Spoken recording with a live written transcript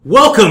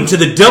Welcome to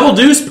the Double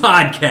Deuce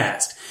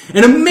Podcast,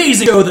 an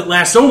amazing show that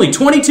lasts only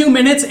 22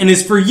 minutes and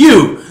is for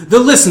you, the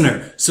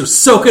listener, so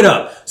soak it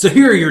up. So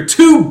here are your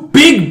two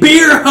big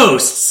beer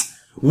hosts,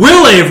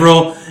 Will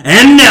Averill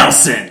and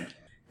Nelson.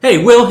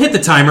 Hey, Will, hit the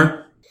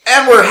timer.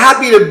 And we're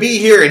happy to be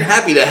here and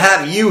happy to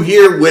have you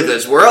here with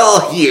us. We're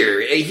all here.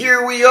 And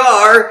here we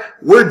are.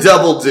 We're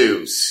Double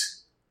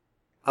Deuce.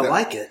 I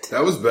like it.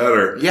 That was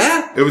better.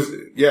 Yeah? It was,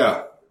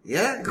 yeah.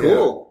 Yeah,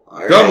 cool. Yeah. All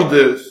right. Double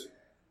Deuce.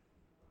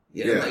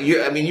 Yeah.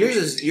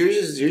 Yours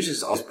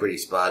is always pretty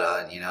spot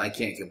on. I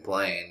can't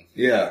complain.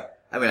 Yeah.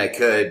 I mean, I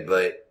could,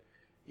 but,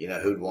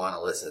 who'd want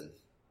to listen?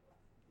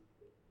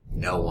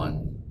 No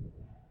one.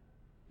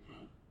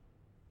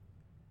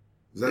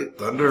 Is that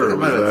thunder or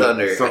was that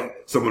thunder.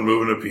 someone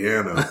moving a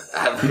piano?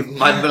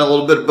 Might have been a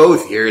little bit of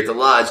both here at the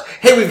lodge.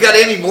 Hey, we've got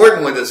Andy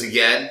Morton with us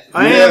again.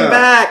 I am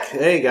back.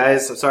 Hey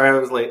guys, I'm sorry I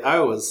was late. I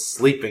was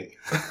sleeping.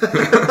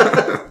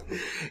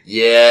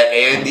 Yeah,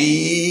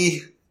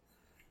 Andy.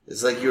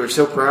 It's like you were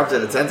so prompt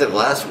and attentive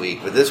last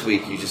week, but this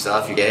week you just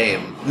off your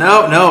game.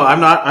 No, I'm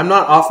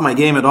not off my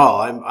game at all.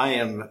 I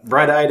am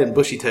bright-eyed and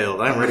bushy-tailed.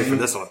 I'm ready for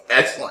this one.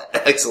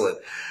 Excellent.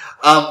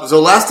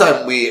 So last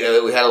time we had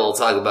a little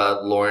talk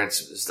about Lawrence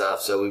stuff,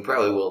 so we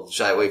probably will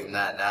shy away from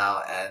that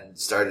now and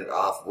start it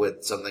off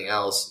with something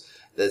else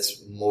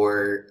that's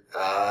more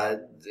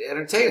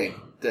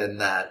entertaining than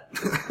that.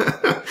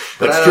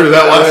 That's true.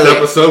 That last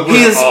episode was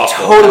He is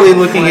awful. totally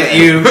looking at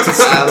you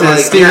to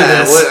steer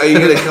this. What, are you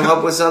going to come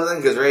up with something?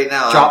 Because right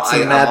now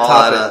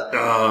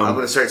I'm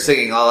going to start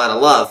singing All Out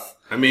of Love.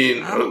 I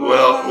mean,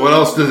 what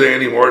else does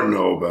Andy Morton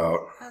know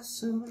about?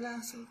 He's a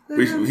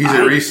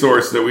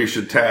resource that we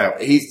should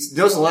tap. He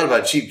knows a lot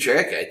about Cheap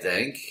Trick, I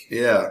think.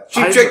 Yeah.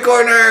 Cheap Trick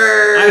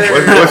Corner!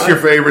 What's your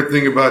favorite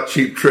thing about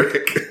Cheap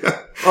Trick?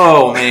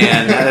 Oh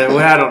man,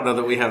 I don't know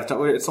that we have.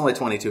 It's only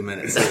 22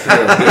 minutes.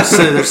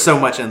 There's so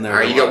much in there. All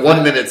right, you got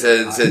 1 minute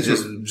to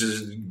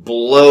just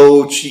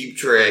blow Cheap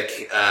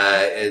Trick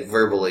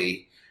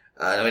verbally.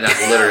 I mean, not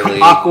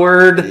literally.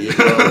 Awkward.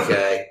 Yeah,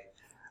 okay.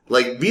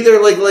 Be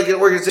there like an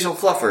organizational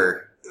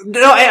fluffer.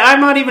 No,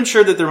 I'm not even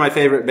sure that they're my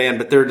favorite band,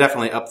 but they're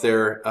definitely up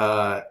there.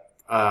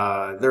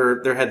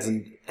 They're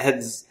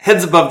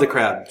heads above the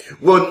crowd.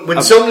 Well,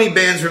 when so many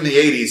bands from the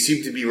 80s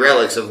seem to be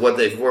relics of what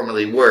they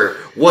formerly were,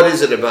 what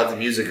is it about the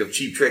music of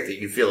Cheap Trick that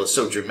you feel is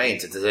so germane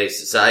to today's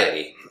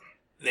society?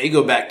 They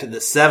go back to the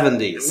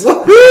 70s.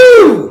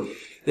 Woohoo!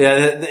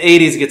 Yeah, the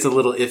 80s gets a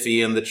little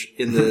iffy in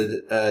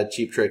the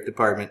Cheap Trick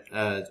department.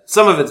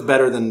 Some of it's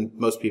better than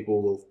most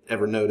people will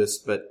ever notice,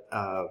 but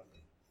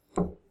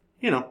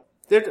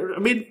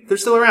they're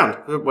still around.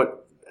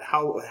 What?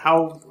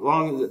 How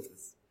long is it?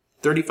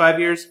 35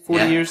 years?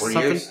 40 years? 40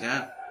 something? years,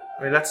 yeah.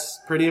 I mean, that's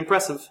pretty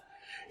impressive.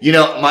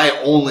 My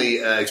only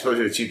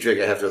exposure to Cheap Trick,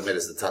 I have to admit,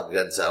 is the Top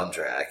Gun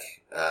soundtrack.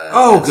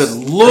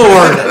 Good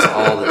lord! That's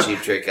all the Cheap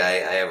Trick I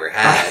ever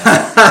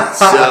had.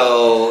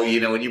 So,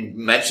 when you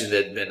mentioned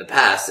it in the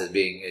past as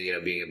being a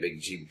big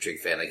Cheap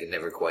Trick fan, I could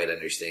never quite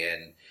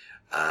understand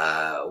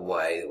how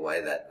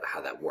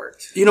that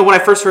worked. When I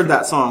first heard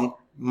that song,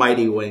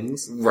 Mighty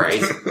Wings,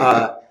 right?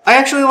 I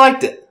actually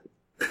liked it.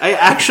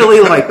 That's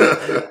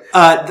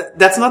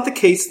not the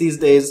case these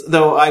days,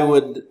 though I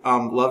would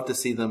love to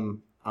see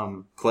them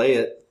play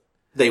it.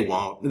 They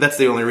won't. That's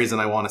the only reason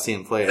I want to see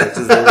them play it. It's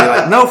just they'll be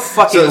like, no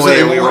fucking way. So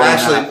they we won't were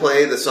actually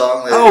play the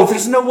song that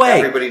there's no way.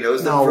 Everybody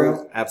knows them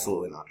from?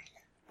 Absolutely not.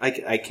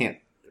 I can't.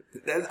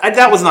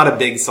 That was not a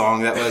big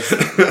song. That was...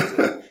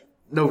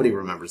 Nobody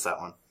remembers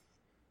that one.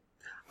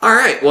 All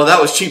right. Well,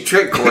 that was Cheap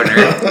Trick Corner.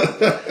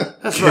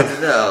 That's fun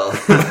to know.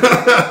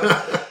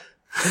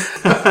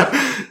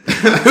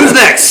 Who's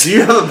next? Do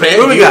you have a band?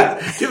 Who we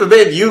got? Do you have a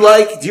band you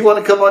like? Do you want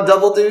to come on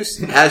Double Deuce?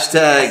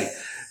 Hashtag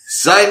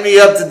sign me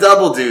up to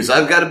Double Deuce.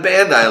 I've got a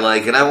band I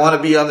like and I want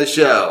to be on the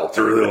show. It's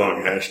a really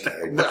long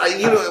hashtag. But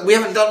we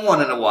haven't done one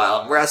in a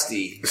while. I'm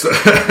rusty. So,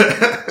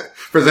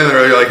 for a second,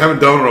 you're like, haven't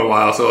done it in a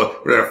while, so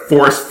we're going to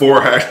force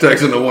 4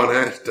 hashtags into one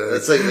hashtag.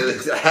 It's like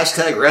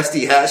hashtag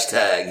rusty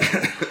hashtag.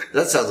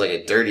 That sounds like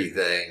a dirty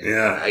thing.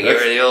 Yeah. I get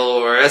rid of the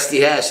old rusty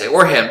hashtag.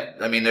 Or him.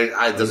 I mean,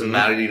 it doesn't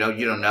matter. You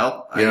don't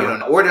know. Yeah. You don't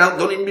know. Or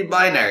don't even be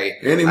binary.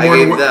 Andy I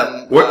Morton, gave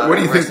them, what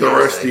do you think the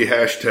rusty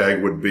rusty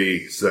hashtag would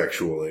be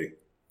sexually?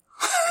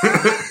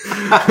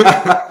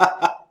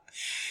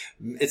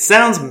 It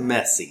sounds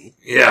messy.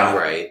 Yeah.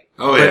 Right.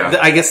 Oh, yeah.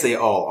 But I guess they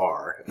all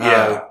are.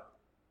 Yeah.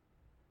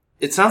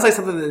 It sounds like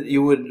something that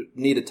you would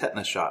need a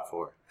tetanus shot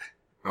for.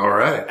 All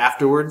right.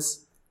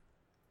 Afterwards.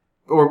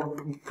 Or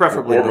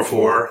preferably Or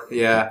before.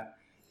 Yeah.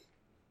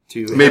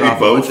 To Maybe head off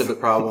both. a bunch of the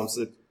problems.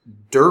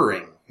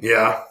 During.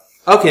 Yeah.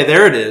 Okay,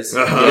 there it is.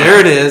 Uh-huh. There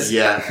it is.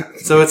 Yeah.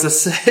 So it's a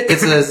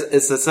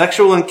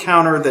sexual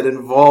encounter that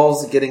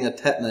involves getting a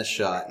tetanus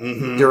shot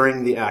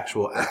during the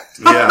actual act.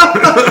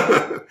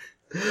 Yeah.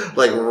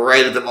 Like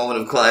right at the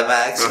moment of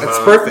climax. That's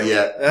perfect.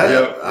 Yeah.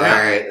 Yep. All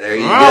right. There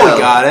you go. Oh, we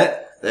got it.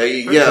 There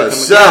you We're go. cooking with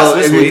So, gas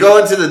this if you're week.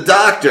 going to the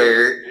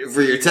doctor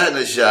for your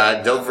tetanus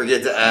shot, don't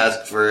forget to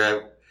ask for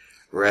a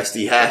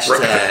rusty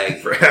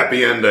hashtag. For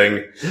happy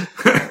ending.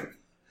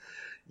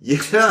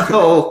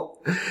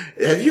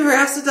 Have you ever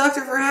asked the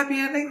doctor for a happy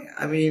ending?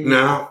 I mean,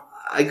 No.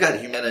 I got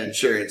Humana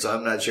insurance, so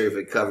I'm not sure if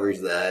it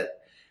covers that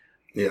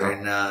or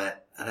Yeah.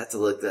 not. I'd have to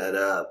look that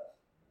up.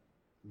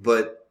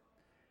 But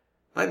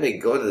might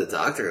make going to the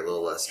doctor a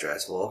little less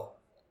stressful.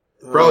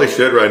 Probably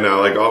should right now.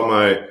 Like all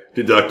my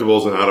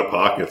deductibles and out of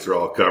pockets are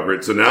all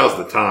covered. So now's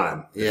the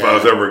time. If Yeah. I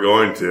was ever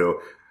going to,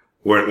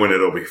 when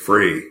it'll be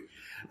free.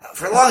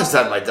 For the longest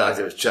time, my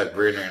doctor was Chuck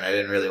Bruner, and I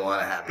didn't really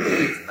want to happen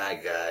from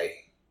that guy.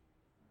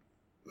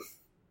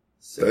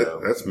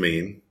 So That's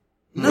mean.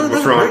 No,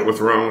 What's no, wrong? right. What's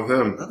wrong with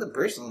him? Nothing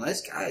personal,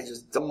 nice guy. I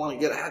just don't want to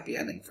get a happy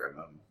ending from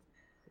him.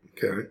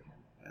 Okay.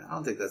 I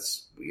don't think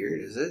that's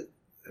weird, is it?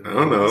 I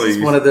don't know. It's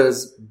one of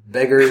those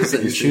beggars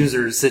and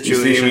choosers You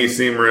situations.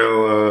 seem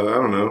real. I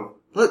don't know.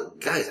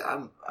 Look, guys,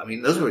 I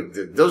mean, those were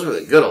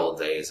the good old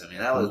days. I mean,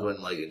 that was when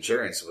like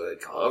insurance would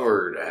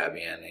cover a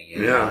happy ending. You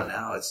know? Yeah.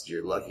 Now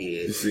you're lucky.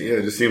 It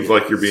just seems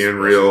like you're being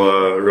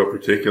real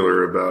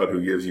particular about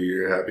who gives you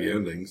your happy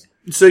endings.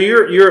 So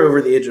you're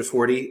over the age of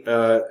 40.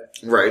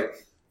 Right.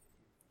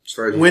 As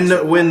far as When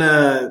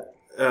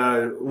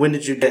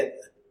did you get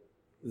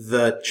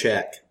the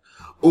check?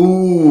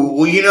 Ooh,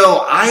 well, you know,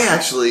 I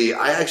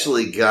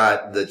actually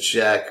got the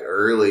check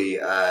early,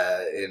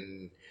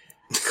 in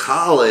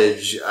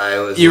college. I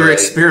was You were like,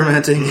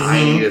 experimenting.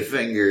 I need a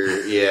finger,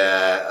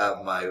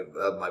 up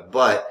my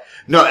butt.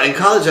 No, in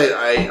college,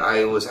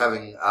 I was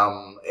having,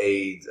 I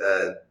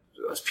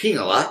was peeing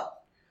a lot.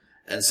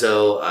 And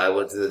so I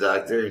went to the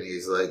doctor and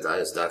he's like,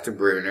 it's Dr.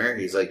 Bruner.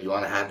 He's like, you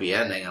want a happy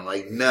ending? I'm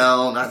like,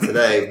 no, not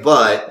today,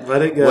 but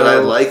Let it go. what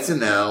I'd like to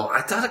know,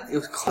 I thought it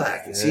was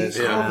callback. See, it's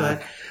Yeah.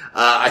 callback.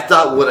 I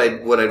thought what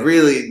I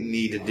really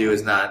need to do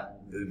is not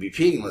be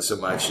peeing so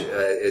much.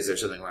 Is there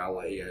something wrong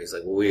with you? He's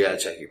like, well, we gotta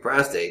check your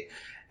prostate.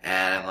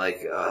 And I'm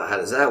like, how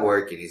does that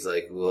work? And he's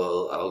like,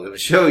 well, I'm going to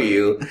show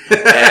you.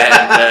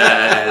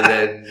 And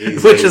then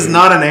Which is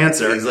not an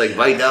answer. He's like,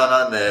 bite down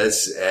on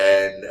this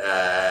and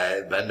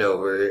bend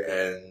over,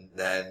 and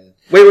then.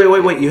 Wait.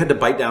 You had to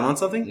bite down on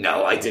something?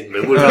 No, I didn't.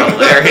 It would have been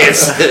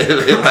hilarious.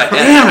 In my head.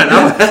 Damn it.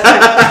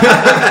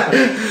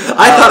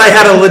 I thought I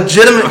had a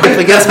legitimate beef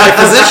against my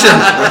physician.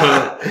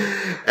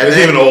 It was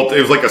even old. It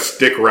was like a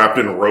stick wrapped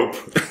in rope.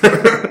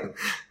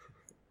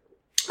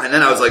 And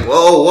then I was like,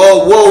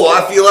 whoa,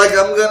 I feel like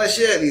I'm gonna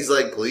shit. He's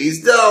like,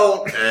 please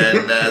don't.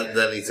 And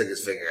then he took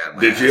his finger out of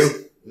my Did ass.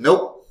 you?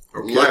 Nope.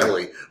 Okay.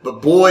 Luckily.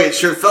 But boy, it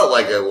sure felt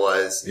like I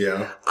was.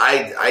 Yeah.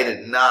 I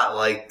did not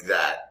like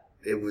that.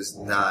 It was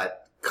not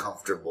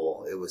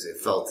comfortable. It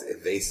felt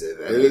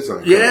invasive. It is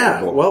uncomfortable.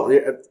 Yeah.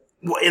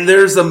 Well, and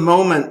there's a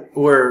moment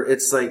where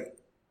it's like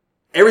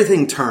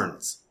everything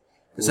turns.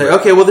 It's like,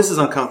 okay, well, this is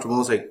uncomfortable.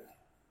 It's like,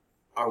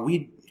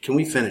 can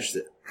we finish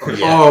it? Yeah.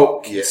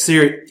 Oh, Yeah.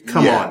 serious.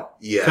 Come Yeah. on.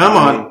 Yeah. Come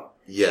on.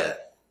 Yeah.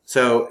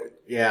 So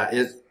yeah,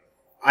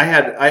 I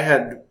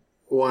had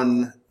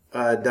one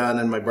done,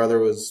 and my brother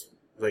was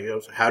like,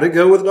 "How'd it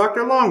go with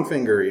Dr.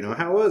 Longfinger? You know,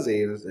 how was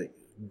he?" And it was like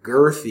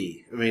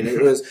girthy. I mean,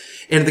 it was,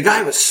 and the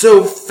guy was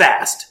so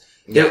fast.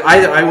 Yeah.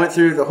 I went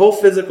through the whole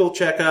physical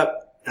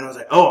checkup, and I was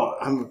like, "Oh,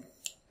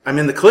 I'm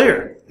in the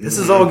clear. This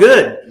is all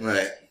good."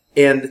 Right.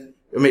 And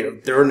I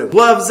mean, there are no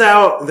gloves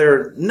out.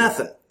 There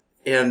nothing.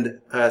 And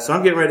so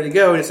I'm getting ready to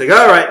go, and it's like,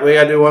 all right, we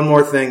got to do one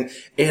more thing.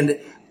 And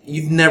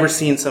you've never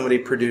seen somebody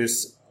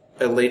produce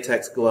a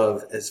latex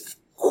glove as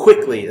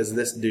quickly as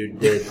this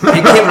dude did.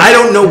 I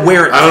don't know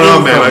where it I don't came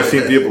know, man. from. I've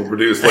seen people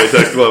produce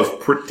latex gloves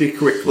pretty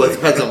quickly. Well, it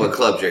depends on what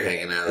clubs you're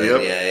hanging out at.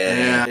 Yep.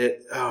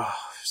 Yeah.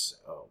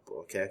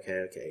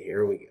 Okay,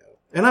 here we go.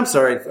 And I'm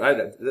sorry,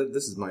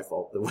 this is my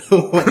fault that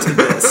we went to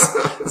this.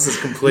 This is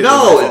completely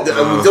No, my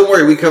fault. don't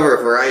worry. We cover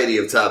a variety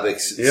of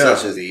topics Yeah.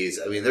 such as these.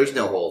 I mean, there's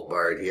no hold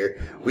barred here.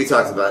 We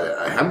talked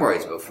about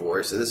hemorrhoids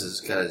before, so this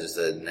is kind of just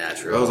a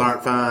natural. Those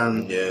aren't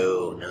fun.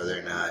 No,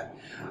 they're not.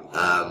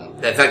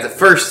 In fact, the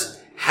first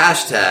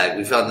hashtag,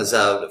 we found this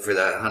out for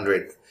the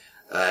 100th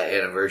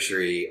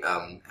anniversary,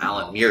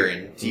 Alan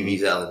Murin,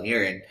 TV's Alan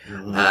Murin,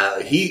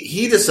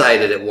 he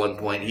decided at one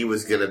point he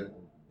was going to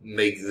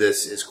make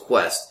this his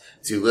quest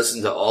to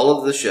listen to all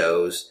of the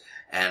shows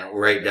and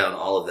write down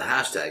all of the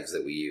hashtags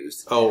that we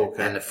used. Oh,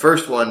 okay. And the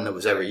first one that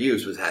was ever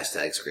used was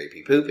hashtag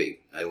Scrapey Poopy.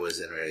 I was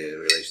in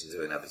relation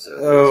to an episode.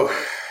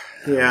 Oh,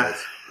 yeah.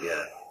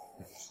 Yeah.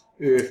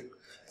 Ugh.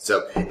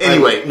 So,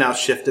 anyway. I'm now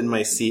shifting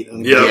my seat.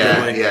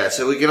 Yeah.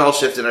 So we can all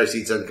shift in our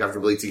seats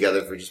uncomfortably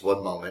together for just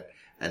one moment,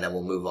 and then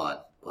we'll move on.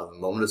 We'll have a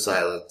moment of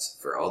silence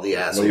for all the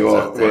assholes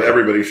out there. Well,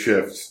 everybody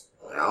shifts.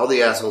 All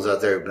the assholes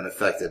out there have been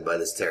affected by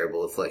this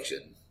terrible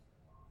affliction.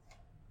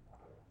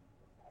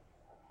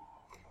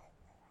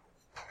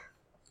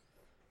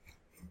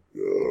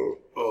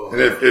 And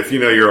if you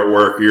know you're at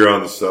work or you're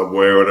on the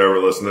subway or whatever,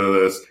 listening to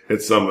this,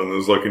 it's someone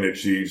who's looking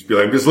at you, just be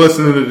like, just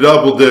listening to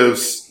Double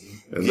Deuce.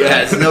 And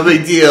Yeah, it's no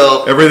big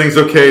deal. everything's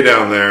okay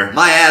down there.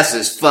 My ass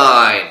is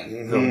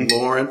fine. The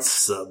Lawrence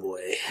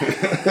Subway.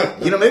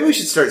 You know, maybe we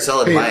should start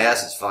selling my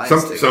ass is fine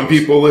stickers. Some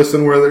people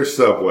listen where there's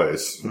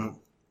subways.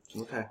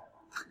 Okay.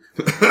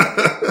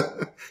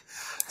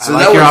 So I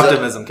like that your was,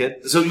 optimism,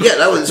 kid. So yeah,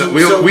 that was...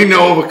 We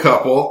know of a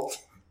couple.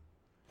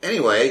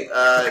 Anyway,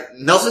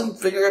 Nelson,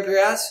 finger up your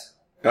ass?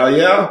 Oh,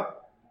 yeah?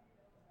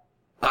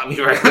 I mean,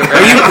 right.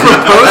 Are you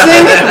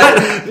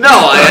proposing? No,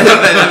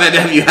 I meant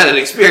have you had an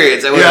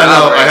experience? Yeah, no,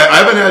 I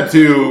haven't had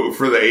to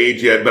for the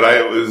age yet, but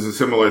it was a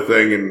similar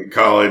thing in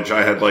college.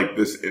 I had like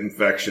this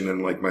infection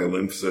in like my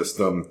lymph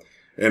system,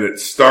 and it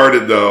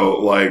started though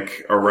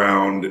like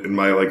around in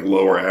my like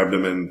lower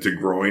abdomen to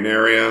groin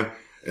area,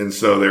 and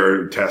so they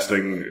were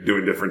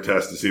doing different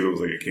tests to see if it was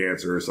like a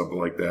cancer or something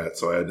like that.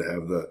 So I had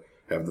to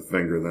have the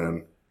finger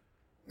then,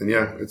 and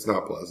yeah, it's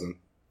not pleasant.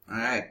 All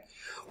right.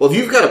 Well, if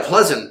you've got a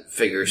pleasant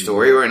finger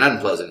story or an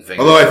unpleasant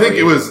finger Although I story,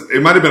 think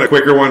it might have been a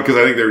quicker one because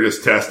I think they were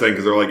just testing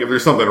because they're like, if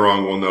there's something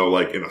wrong, we'll know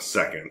like in a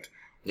second.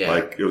 yeah.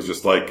 Like it was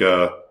just like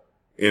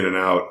in and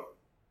out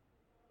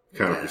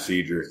kind of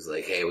procedure. It's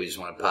like, hey, we just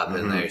want to pop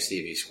in there, see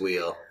if you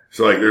squeal.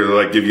 So like they're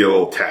like give you a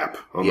little tap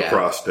on the Yeah.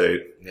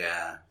 prostate.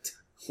 Yeah.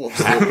 Just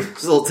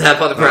a little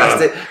tap on the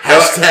prostate.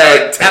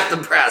 Hashtag tap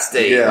the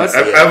prostate. Yeah,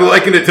 I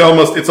liken it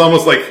to it's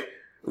almost like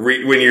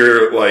when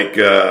you're like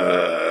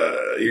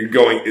you're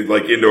going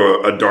like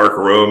into a dark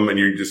room and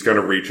you just kind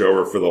of reach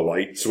over for the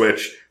light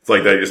switch. It's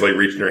like that, just like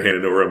reaching your hand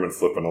into a room and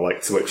flipping a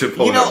light switch and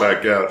pulling it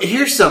back out.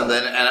 Here's something,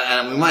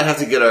 and we might have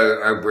to get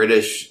our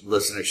British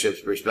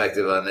listenership's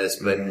perspective on this,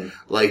 but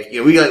like,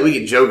 you know, we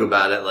can joke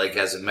about it, like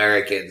as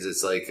Americans,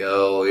 it's like,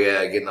 oh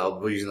yeah,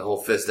 using the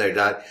whole fist there,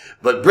 doc.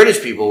 But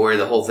British people, where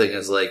the whole thing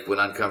is like, when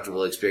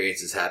uncomfortable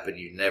experiences happen,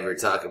 you never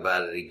talk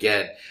about it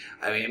again.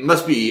 I mean, it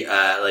must be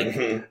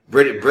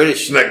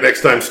British.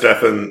 Next time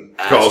Stefan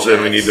calls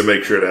in, we need to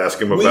make sure to ask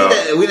him about.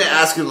 We need to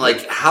ask him,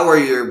 like, how are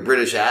your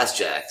British ass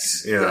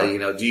jacks? Yeah. You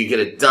know, do you get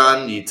it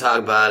done? Do you talk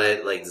about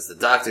it? Like, does the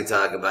doctor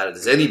talk about it?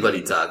 Does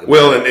anybody talk about it?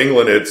 Well, in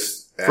England,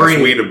 it's Free.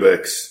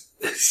 Weetabix.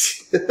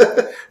 Boom!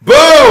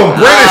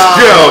 British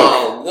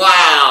Oh,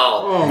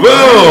 wow. joke!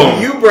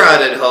 Boom! You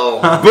brought it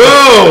home.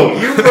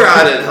 Boom! You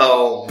brought it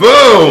home.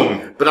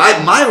 Boom! But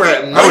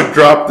I would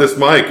drop this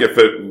mic if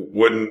it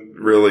wouldn't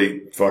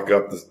really fuck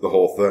up the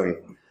whole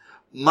thing.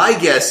 my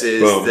guess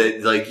is Boom.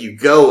 that, like, you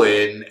go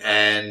in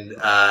and,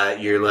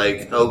 you're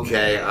like,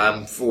 okay,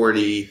 I'm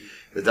 40.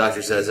 The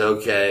doctor says,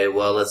 okay,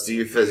 well, let's do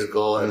your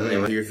physical. And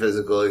then they do your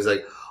physical. He's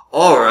like,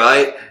 all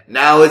right,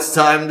 now it's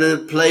time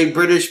to play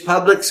British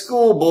public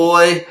school,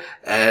 boy.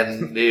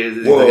 And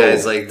the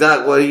guy's like,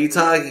 Doc, what are you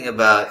talking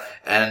about?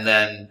 And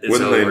then it's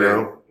Wouldn't over. they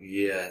know?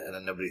 Yeah, and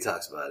then nobody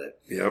talks about it.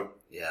 Yep.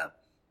 Yeah,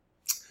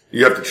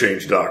 You have to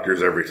change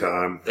doctors every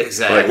time.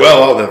 exactly. Like,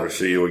 well, I'll never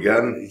see you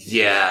again.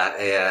 Yeah,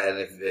 and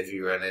if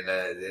you run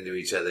into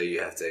each other, you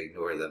have to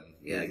ignore them.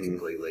 Yeah,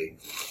 completely.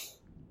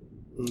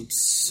 I'm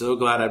so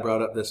glad I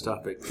brought up this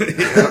topic.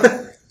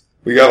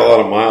 We got a lot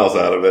of miles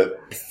out of it.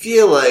 I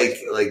feel like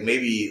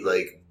maybe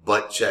like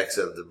butt checks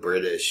of the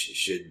British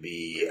should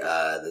be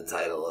the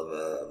title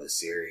of a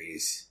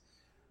series,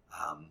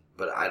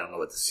 but I don't know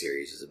what the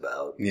series is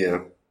about.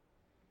 Yeah.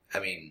 I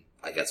mean,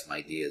 I got some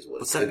ideas.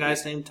 What's that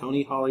guy's name?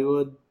 Tony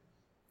Hollywood?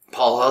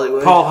 Paul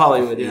Hollywood. Paul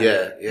Hollywood,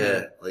 yeah.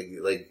 Yeah.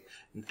 Like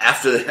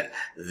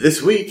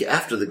this week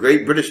after the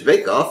Great British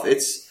Bake Off,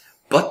 it's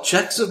butt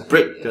checks of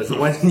Britain. Because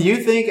when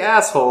you think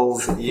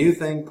assholes, you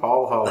think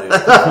Paul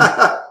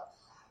Hollywood.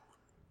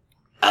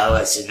 Oh,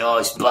 it's a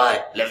nice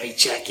butt. Let me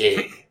check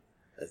it.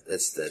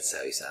 That's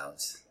how he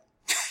sounds.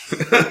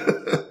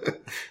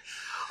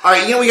 All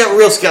right, we got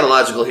real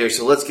scatological here,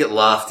 so let's get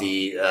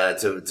lofty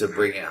to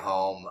bring it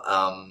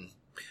home.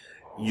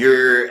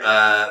 Your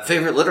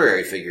favorite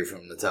literary figure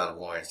from the town of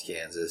Lawrence,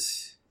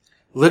 Kansas?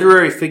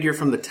 Literary figure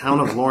from the town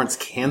of Lawrence,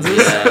 Kansas?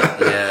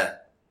 Yeah.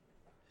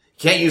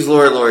 Can't use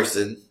Laura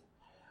Lorson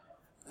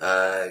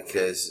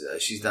because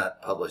she's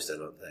not published, I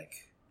don't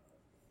think.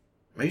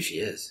 Maybe she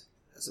is.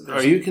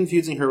 Are you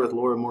confusing her with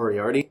Laura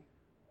Moriarty?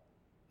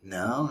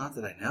 No, not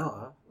that I know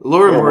of.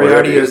 Laura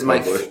Moriarty is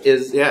published.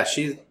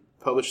 she's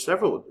published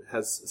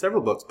has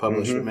several books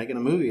published. We're making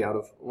a movie out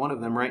of one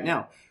of them right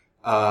now.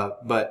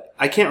 But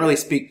I can't really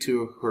speak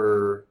to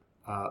her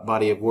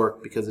body of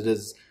work because it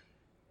is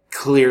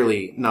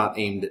clearly not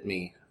aimed at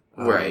me.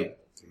 Right.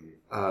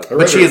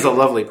 But she is a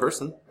lovely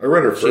person. I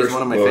read her first She's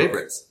one of my book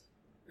favorites.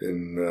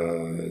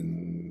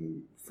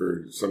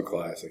 for some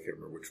class. I can't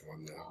remember which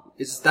one now.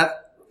 Is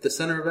that the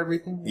center of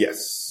everything?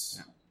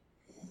 Yes.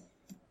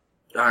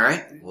 All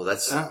right. Well,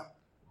 that's...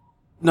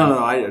 No,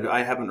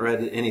 I haven't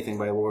read anything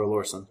by Laura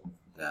Lorson.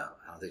 No,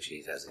 I don't think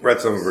she has any. Read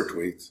some of her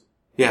tweets.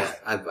 Yeah.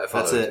 I follow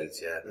That's her it.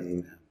 tweets,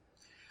 yeah.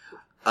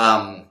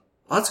 Well,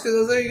 that's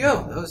good. There you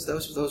go. That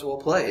was well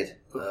played.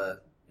 Yeah.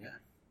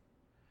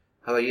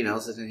 How about you,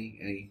 Nelson?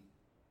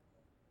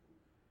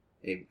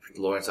 Any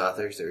Lawrence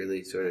authors that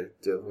really sort of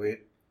do it for you?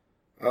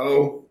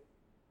 Oh,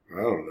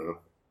 I don't know.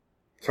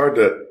 It's hard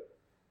to...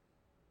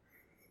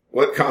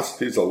 What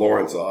constitutes a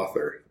Lawrence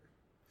author?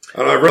 I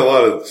don't know, I've read a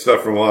lot of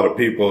stuff from a lot of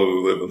people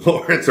who live in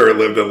Lawrence or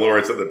lived in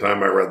Lawrence at the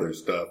time I read their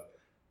stuff.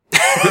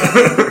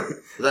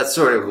 That's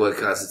sort of what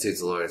constitutes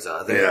a Lawrence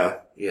author. Yeah.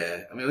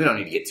 Yeah. I mean, we don't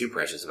need to get too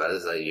precious about it.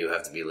 It's like you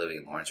have to be living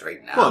in Lawrence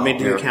right now. Well, I mean,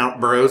 do you count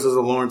Burroughs as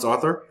a Lawrence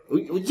author?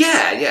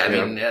 Yeah. I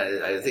mean,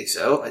 I think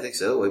so. I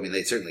mean,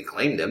 they certainly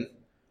claimed him.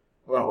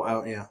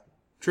 Well, yeah.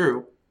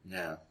 True.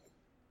 Yeah.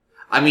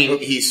 I mean,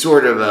 he's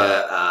sort of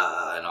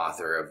an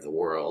author of the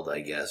world,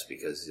 I guess,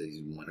 because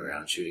he went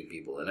around shooting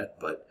people in it.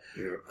 But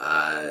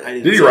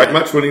did he write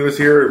much when he was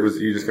here, or was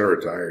he just kind of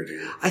retired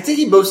here? I think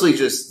he mostly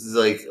just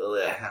like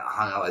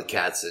hung out with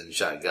cats and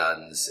shot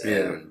guns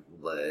and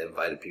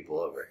invited people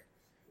over.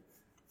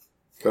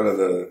 Kind of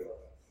the.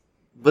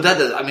 But that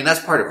does. I mean,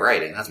 that's part of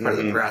writing. That's part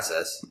of the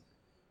process.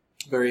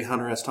 Very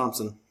Hunter S.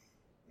 Thompson.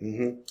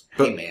 Hey,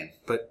 man.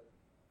 But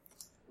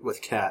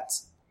with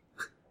cats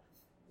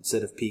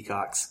instead of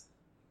peacocks.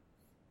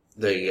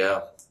 There you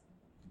go.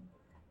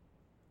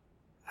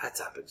 That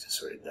topic just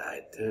sort of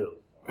died too.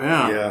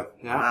 Yeah.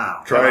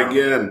 Wow. Try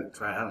again.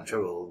 I'm having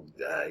trouble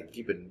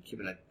keeping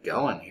it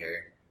going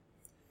here.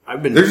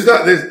 I've been.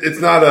 It's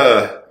not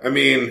a. I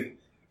mean,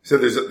 so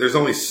there's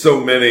only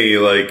so many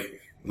like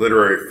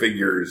literary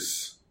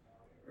figures,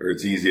 or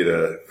it's easy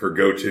for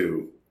go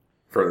to.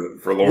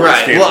 For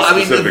Lawrence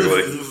Campbell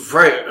specifically.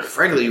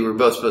 Frankly, you were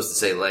both supposed to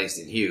say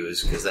Langston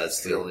Hughes because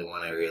that's the only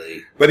one I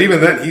really. But even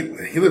then,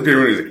 he lived here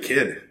when he was a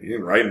kid. He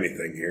didn't write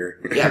anything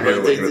here. Yeah,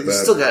 but they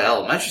still got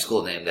elementary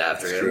school named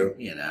after him. True.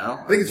 You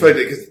know, I think it's funny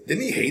because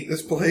didn't he hate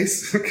this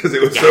place because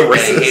it was so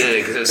racist? He hated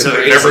it because it was so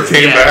racist. It never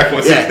came back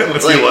once he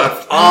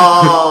left.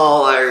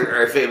 All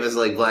our famous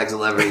like black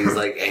celebrities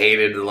like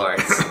hated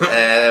Lawrence, and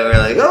we're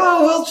like,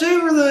 oh, Will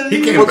Chamberlain.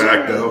 He came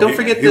back though. Don't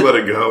forget he let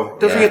it go.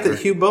 Don't forget that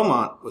Hugh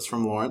Beaumont was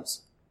from Lawrence.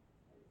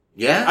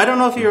 Yeah, I don't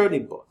know if he wrote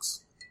any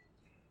books.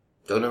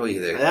 Don't know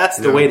either. That's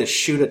the way to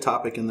shoot a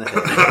topic in the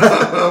head.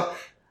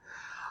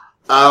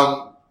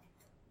 Wow.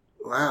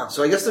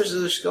 So I guess there's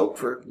a scope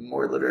for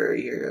more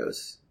literary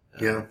heroes.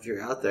 Yeah. If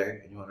you're out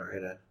there and you want to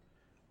write a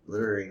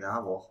literary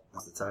novel,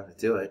 that's the time to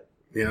do it.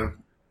 Yeah.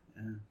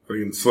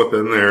 We can slip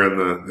in there,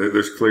 and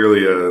there's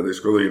clearly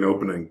an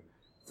opening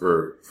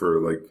for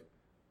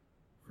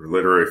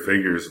literary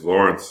figures.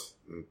 Lawrence,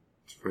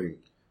 slipping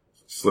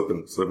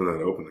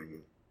that opening.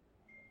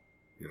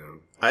 You know,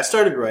 I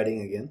started writing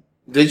again.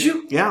 Did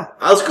you? Yeah.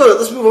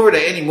 Let's move over to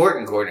Annie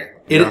Morton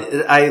corner.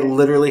 I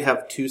literally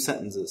have 2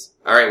 sentences.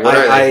 All right. What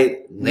are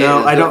they?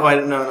 No.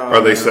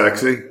 Are they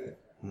sexy?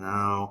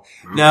 No.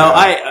 Okay. No.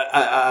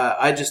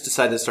 I just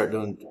decided to start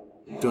doing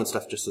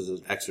stuff just as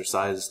an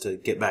exercise to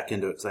get back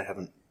into it because I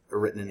haven't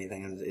written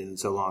anything in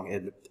so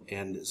long,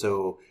 and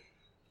so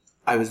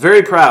I was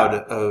very proud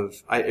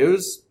of. It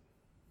was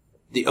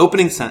the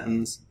opening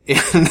sentence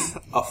and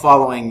a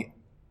following,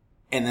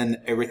 and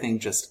then everything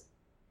just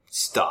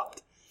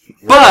stopped.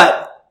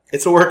 But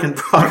it's a work in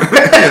progress.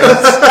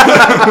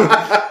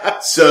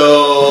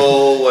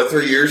 So,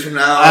 3 years from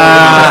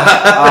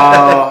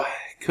now?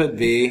 Could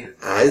be.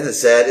 Isn't it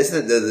sad?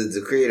 Isn't it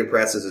the creative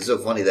process is so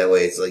funny that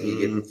way? It's like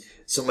you get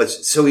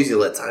so easy to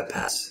let time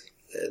pass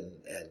and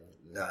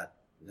not.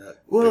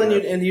 Well,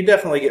 and you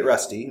definitely get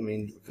rusty. I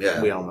mean,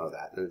 Yeah. we all know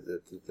that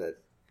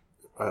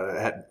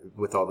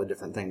with all the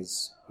different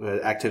things,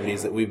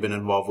 activities that we've been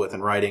involved with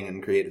in writing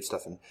and creative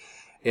stuff,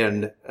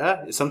 and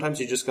sometimes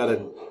you just got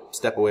to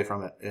step away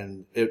from it.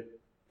 And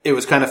it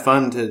was kind of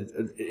fun to,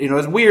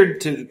 it's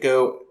weird to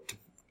go,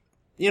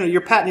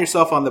 you're patting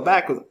yourself on the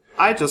back with,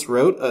 I just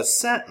wrote a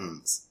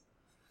sentence.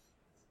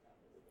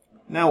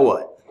 Now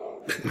what?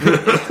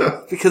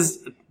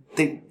 Because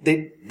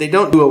they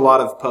don't do a lot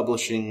of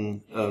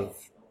publishing of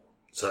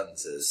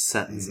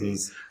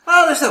sentences.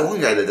 Well, there's that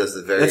one guy that does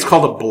the very. It's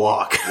called a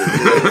block.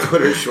 the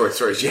Twitter short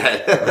stories.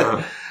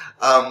 Yeah.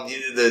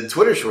 The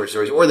Twitter short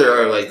stories, or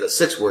there are like the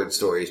 6-word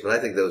stories, but I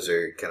think those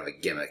are kind of a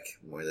gimmick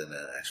more than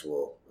an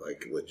actual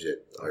like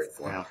legit art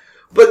form. Yeah.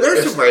 But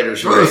there's some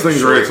writers. One of those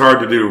things where it's hard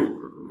to do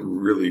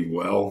really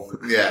well.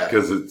 Yeah.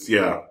 Because it's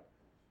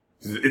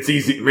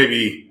easy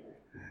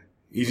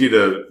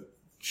to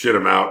shit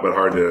them out, but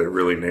hard to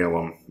really nail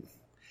them.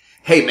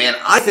 Hey man,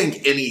 I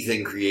think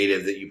anything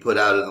creative that you put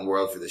out in the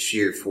world for the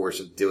sheer force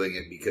of doing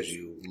it because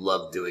you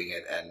love doing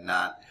it and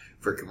not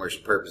for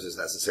commercial purposes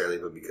necessarily,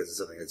 but because it's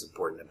something that's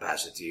important and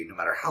passionate to you, no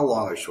matter how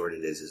long or short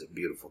it is a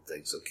beautiful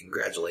thing. So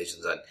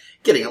congratulations on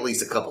getting at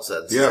least a couple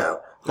sentences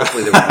out.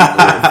 Hopefully there will be more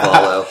to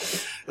follow.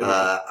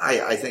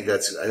 I think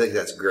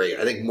that's great.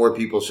 I think more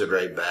people should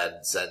write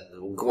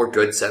or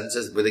good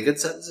sentences. Were they good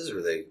sentences or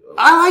were they?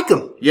 I like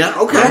them. Yeah.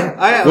 Okay.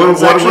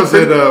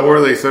 What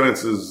were they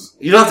sentences?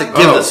 You don't have to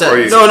give the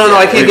sentence. No,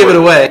 I can't give it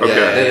away.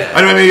 Okay. Yeah.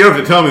 I mean, you don't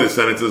have to tell me the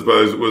sentences,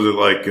 but was it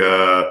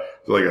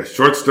like a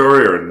short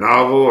story or a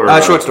novel or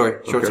short story?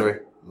 Short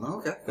story.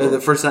 Okay.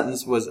 The first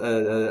sentence was,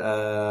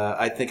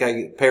 I think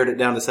I pared it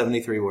down to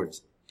 73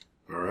 words.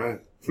 All right.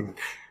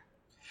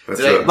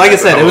 Like I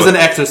said, it was an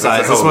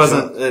exercise. This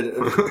wasn't.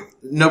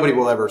 Nobody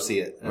will ever see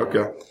it.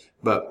 Okay.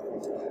 But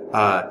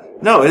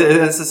no,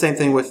 it's the same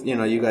thing with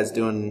you guys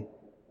doing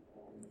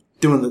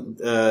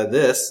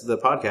the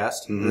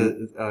podcast.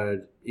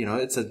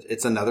 Mm-hmm.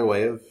 It's another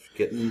way of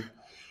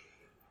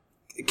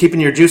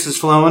keeping your juices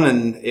flowing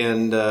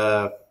and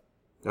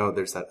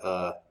there's that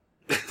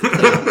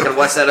Gotta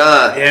watch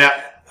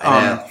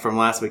that from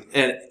last week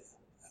and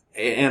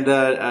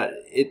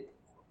it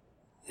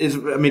is.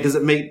 I mean, does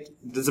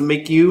it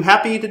make you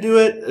happy to do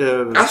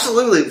it?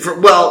 Absolutely.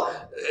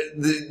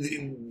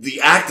 The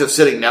act of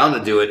sitting down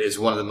to do it is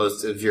one of the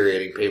most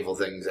infuriating, painful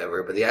things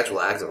ever. But the actual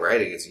act of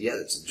writing it's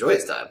a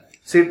joyous time.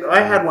 See,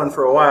 I had one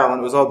for a while,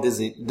 and it was all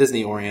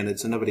Disney oriented,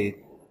 so nobody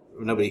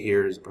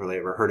here has probably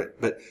ever heard it.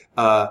 But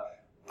I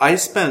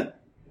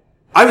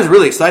was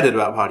really excited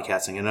about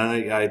podcasting, and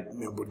I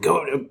would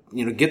go,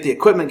 get the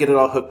equipment, get it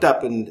all hooked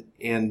up,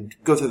 and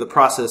go through the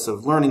process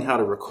of learning how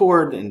to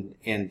record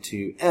and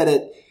to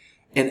edit.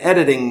 And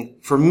editing,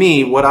 for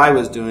me, what I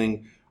was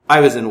doing, I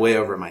was in way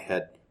over my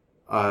head.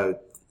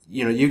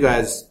 You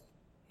guys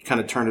kind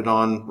of turn it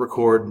on,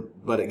 record,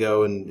 let it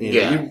go, and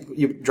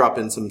you drop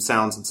in some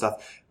sounds and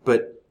stuff.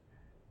 But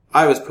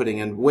I was putting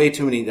in way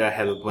too many. I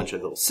had a bunch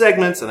of little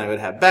segments, and I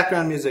would have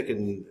background music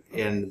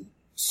and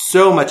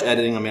so much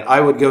editing. I mean, I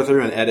would go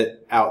through and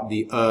edit out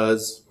the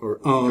uhs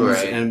or ums,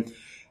 Right. and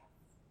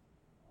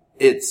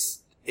it's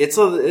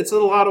a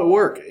lot of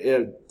work.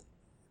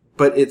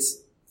 But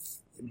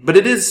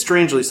it is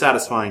strangely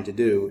satisfying to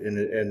do,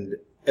 and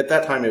at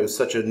that time it was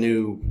such a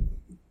new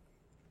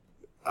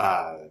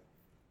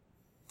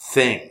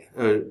thing.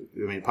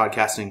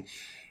 Podcasting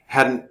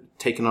hadn't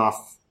taken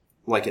off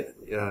like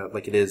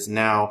it is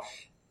now,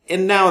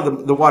 and now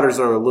the waters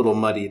are a little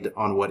muddied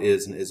on what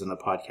is and isn't a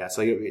podcast.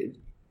 Like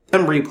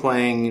them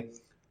replaying,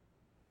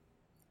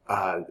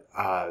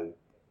 no,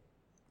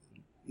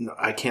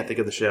 I can't think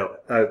of the show,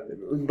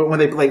 but when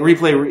they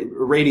replay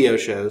radio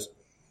shows.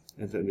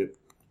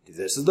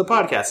 This is the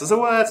podcast. I said,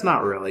 well, that's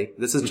not really.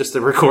 This is just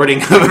a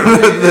recording of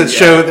the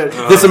show,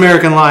 This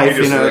American Life.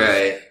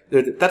 Right.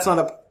 That's not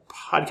a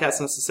podcast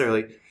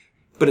necessarily,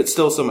 but it's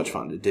still so much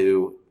fun to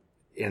do.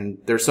 And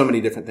there's so many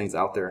different things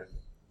out there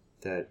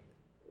that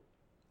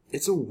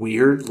it's a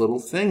weird little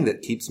thing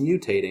that keeps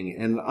mutating.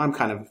 And I'm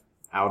kind of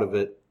out of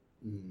it.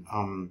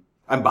 I'm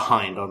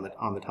behind on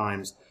the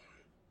times,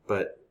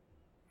 but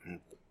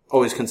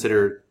always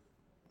consider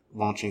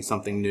launching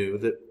something new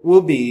that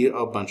will be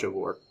a bunch of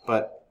work,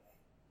 but.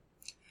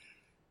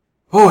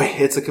 Boy,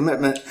 it's a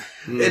commitment.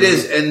 It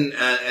is, and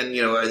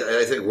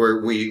I think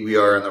we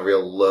are on the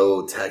real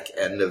low tech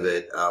end of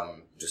it.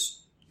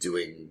 Just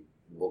doing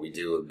what we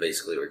do,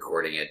 basically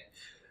recording it,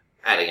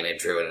 adding an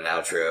intro and an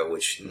outro,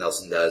 which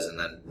Nelson does, and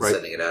then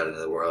sending it out into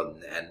the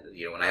world. And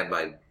when I had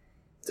my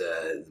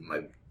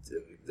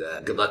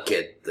Good Luck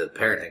Kid, the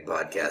parenting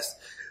podcast,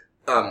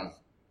 I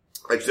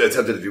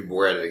attempted to do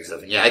more editing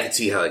stuff, and I could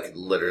see how it could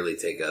literally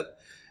take up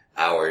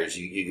hours.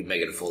 You could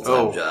make it a full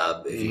time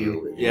job if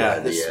you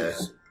had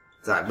the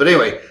time. But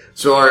anyway,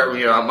 so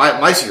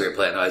my secret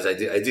plan is I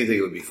do think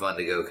it would be fun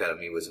to go kind of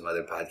meet with some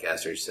other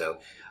podcasters. So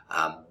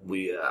I'm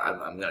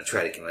going to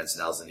try to convince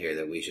Nelson here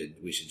that we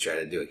should try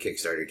to do a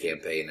Kickstarter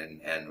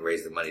campaign and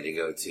raise the money to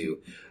go to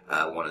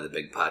one of the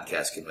big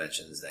podcast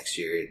conventions next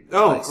year in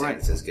San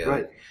Francisco.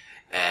 Right.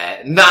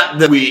 Not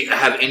that we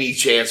have any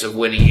chance of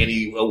winning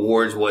any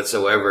awards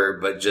whatsoever,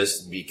 but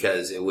just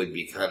because it would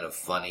be kind of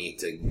funny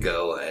to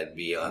go and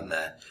be on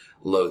the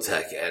low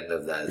tech end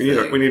of that.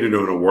 We need to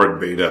do an award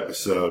bait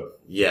episode.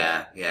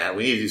 Yeah,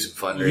 we need to do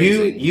some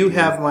fundraising. You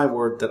have my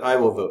word that I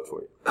will vote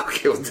for you.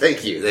 Okay, well,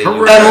 thank you.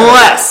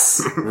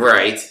 Unless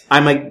right,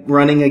 I'm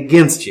running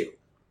against you.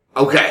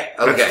 Okay.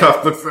 That's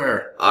tough but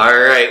fair. All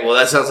right. Well,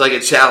 that sounds like a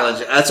challenge.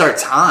 That's our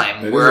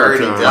time. We're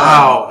already done.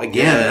 Wow.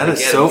 Again, that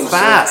is so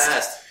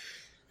fast.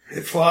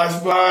 It flies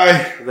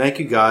by. Thank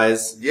you,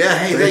 guys. Yeah.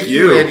 Hey, thank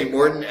you, Andy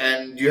Morton.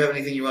 And do you have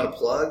anything you want to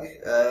plug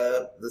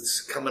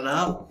that's coming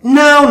up?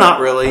 No, not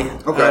really.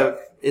 Okay.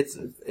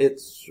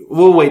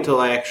 We'll wait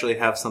till I actually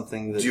have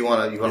something. Do you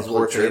want to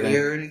plug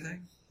trivia or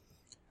anything?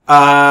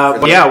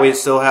 We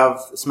still have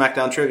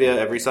SmackDown trivia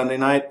every Sunday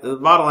night at the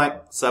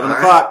Bottleneck, 7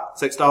 o'clock,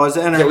 $6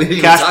 to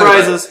enter, cash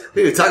prizes.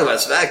 We could talk about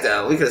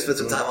SmackDown. We could have spent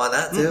some time on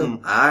that too.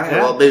 Mm-hmm. All right.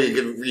 Yeah. Well, maybe a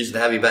good reason to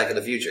have you back in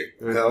the future.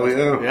 Hell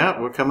yeah.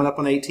 Yeah, we're coming up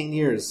on 18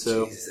 years,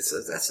 so. Jesus,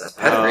 that's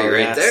pedigree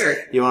right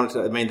there. You want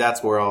to,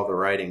 that's where all the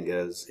writing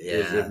goes.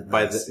 Yeah.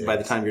 By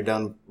the time you're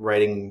done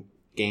writing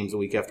games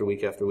week after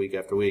week after week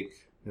after week,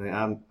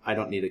 I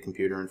don't need a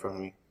computer in front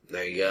of me.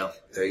 There you go.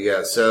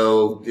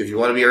 So, if you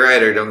want to be a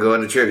writer, don't go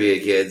into trivia,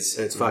 kids.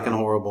 It's fucking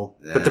horrible.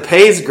 Yeah. But the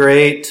pay's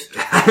great.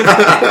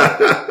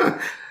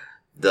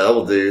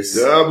 Double deuce.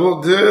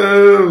 Double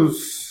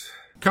deuce.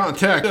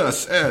 Contact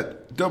us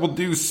at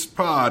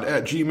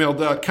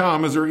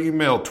doubledeucepod@gmail.com as our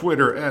email,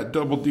 Twitter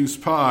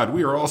 @doubledeucepod.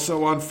 We are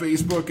also on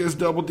Facebook as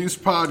Double Deuce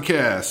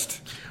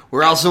Podcast.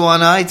 We're also on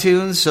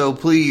iTunes, so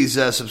please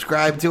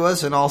subscribe to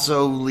us and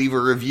also leave a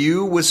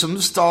review with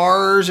some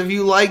stars if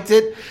you liked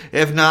it.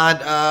 If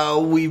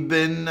not, we've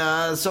been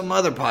some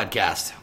other podcast.